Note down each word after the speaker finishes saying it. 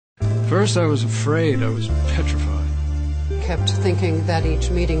First I was afraid, I was petrified. Kept thinking that each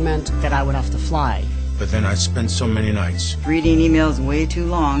meeting meant that I would have to fly. But then I spent so many nights reading emails way too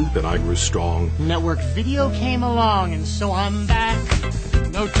long. Then I grew strong. Network video came along, and so I'm back.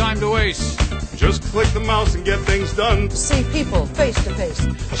 No time to waste. Just click the mouse and get things done. see people face to face.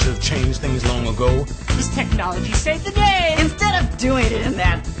 I should have changed things long ago. This technology saved the day. Instead of doing it in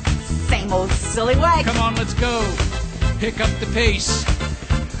that same old silly way. Come on, let's go. Pick up the pace.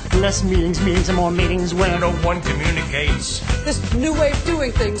 Less meetings, and more meetings when No one communicates. This new way of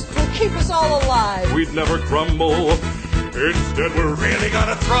doing things will keep us all alive. We'd never crumble. Instead, we're really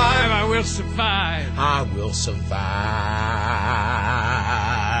gonna thrive. I will survive. I will survive.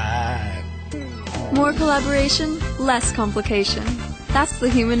 More collaboration, less complication. That's the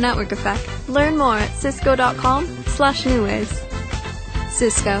human network effect. Learn more at cisco.com/newways.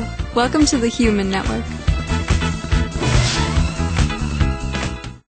 Cisco. Welcome to the human network.